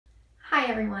Hi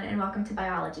everyone, and welcome to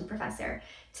Biology Professor.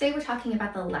 Today we're talking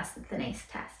about the Lecithinase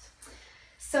test.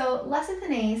 So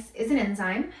lecithinase is an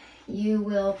enzyme. You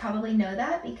will probably know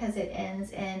that because it ends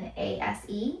in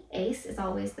ASE. ACE is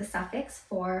always the suffix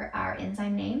for our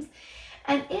enzyme names.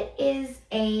 And it is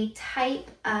a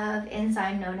type of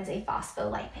enzyme known as a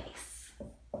phospholipase.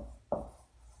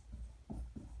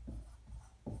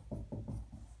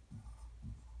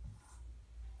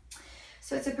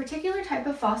 So it's a particular type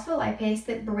of phospholipase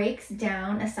that breaks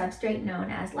down a substrate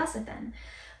known as lecithin.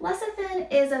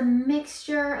 Lecithin is a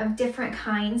mixture of different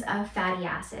kinds of fatty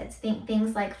acids. Think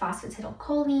things like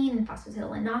phosphatidylcholine and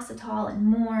phosphatidylainositol and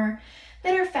more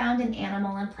that are found in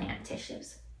animal and plant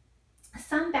tissues.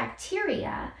 Some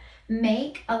bacteria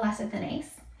make a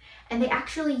lecithinase, and they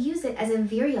actually use it as a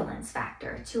virulence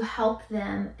factor to help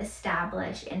them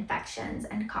establish infections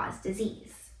and cause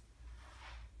disease.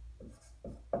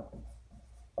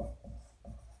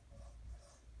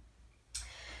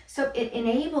 So it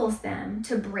enables them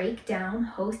to break down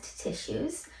host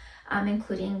tissues,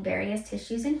 including various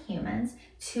tissues in humans,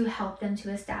 to help them to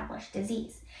establish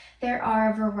disease. There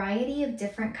are a variety of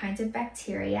different kinds of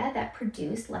bacteria that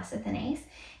produce lecithinase,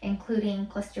 including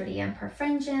Clostridium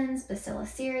perfringens,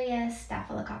 Bacillus cereus,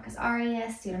 Staphylococcus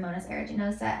aureus, Pseudomonas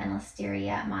aeruginosa, and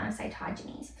Listeria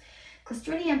monocytogenes.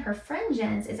 Clostridium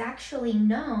perfringens is actually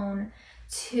known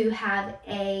to have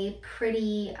a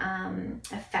pretty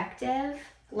effective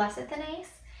lecithinase,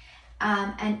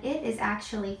 and it is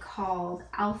actually called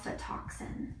alpha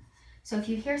toxin. So if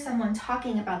you hear someone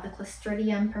talking about the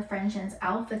Clostridium perfringens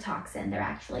alpha toxin, they're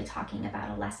actually talking about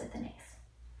a lecithinase.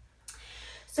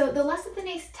 So the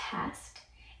lecithinase test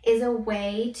is a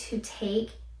way to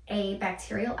take a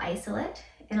bacterial isolate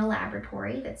in a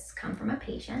laboratory that's come from a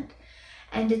patient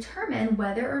and determine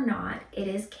whether or not it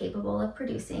is capable of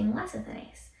producing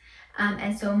lecithinase.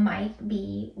 And so might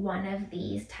be one of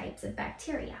these types of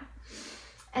bacteria.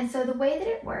 And so the way that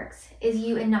it works is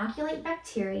you inoculate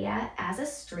bacteria as a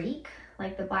streak,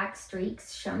 like the black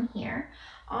streaks shown here,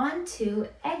 onto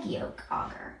egg yolk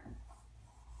agar.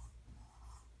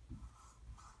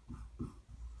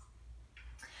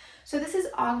 So this is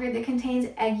agar that contains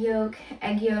egg yolk.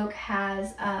 Egg yolk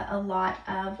has a lot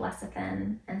of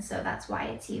lecithin, and so that's why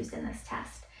it's used in this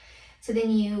test. So then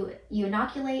you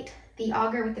inoculate the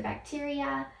agar with the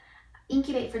bacteria,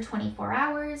 incubate for 24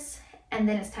 hours, and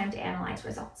then it's time to analyze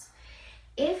results.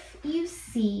 If you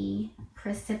see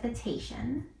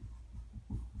precipitation,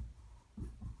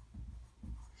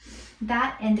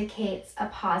 that indicates a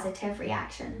positive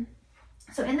reaction.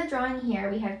 So in the drawing here,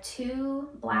 we have two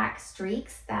black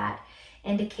streaks that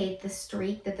indicate the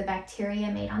streak that the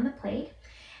bacteria made on the plate.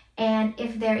 And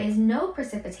if there is no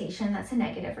precipitation, that's a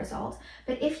negative result.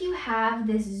 But if you have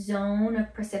this zone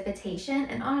of precipitation,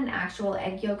 and on an actual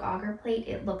egg yolk agar plate,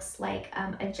 it looks like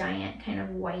a giant kind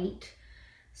of white,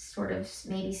 sort of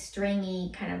maybe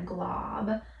stringy kind of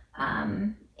glob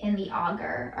in the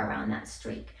agar around that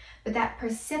streak. But that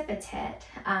precipitate,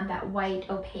 that white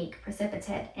opaque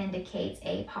precipitate, indicates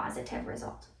a positive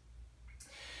result.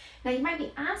 Now you might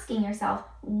be asking yourself,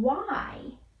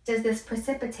 why does this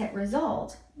precipitate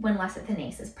result when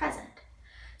lecithinase is present?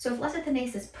 So if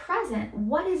lecithinase is present,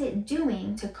 what is it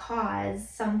doing to cause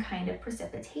some kind of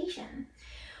precipitation?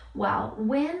 Well,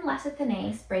 when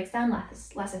lecithinase breaks down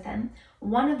lecithin,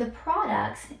 one of the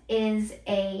products is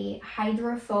a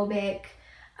hydrophobic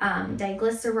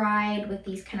diglyceride with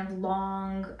these kind of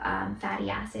long fatty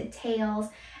acid tails,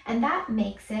 and that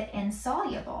makes it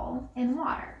insoluble in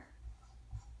water.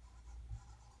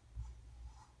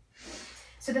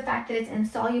 So the fact that it's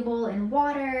insoluble in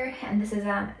water, and this is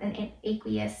an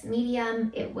aqueous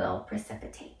medium, it will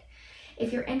precipitate.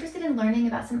 If you're interested in learning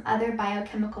about some other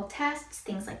biochemical tests,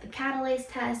 things like the catalase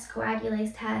test,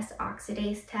 coagulase test,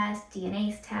 oxidase test,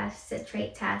 DNase test,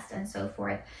 citrate test, and so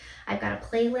forth, I've got a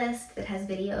playlist that has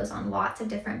videos on lots of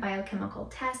different biochemical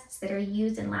tests that are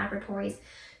used in laboratories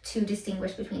to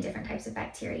distinguish between different types of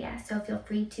bacteria. So feel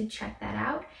free to check that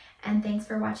out. And thanks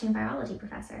for watching Biology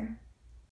Professor.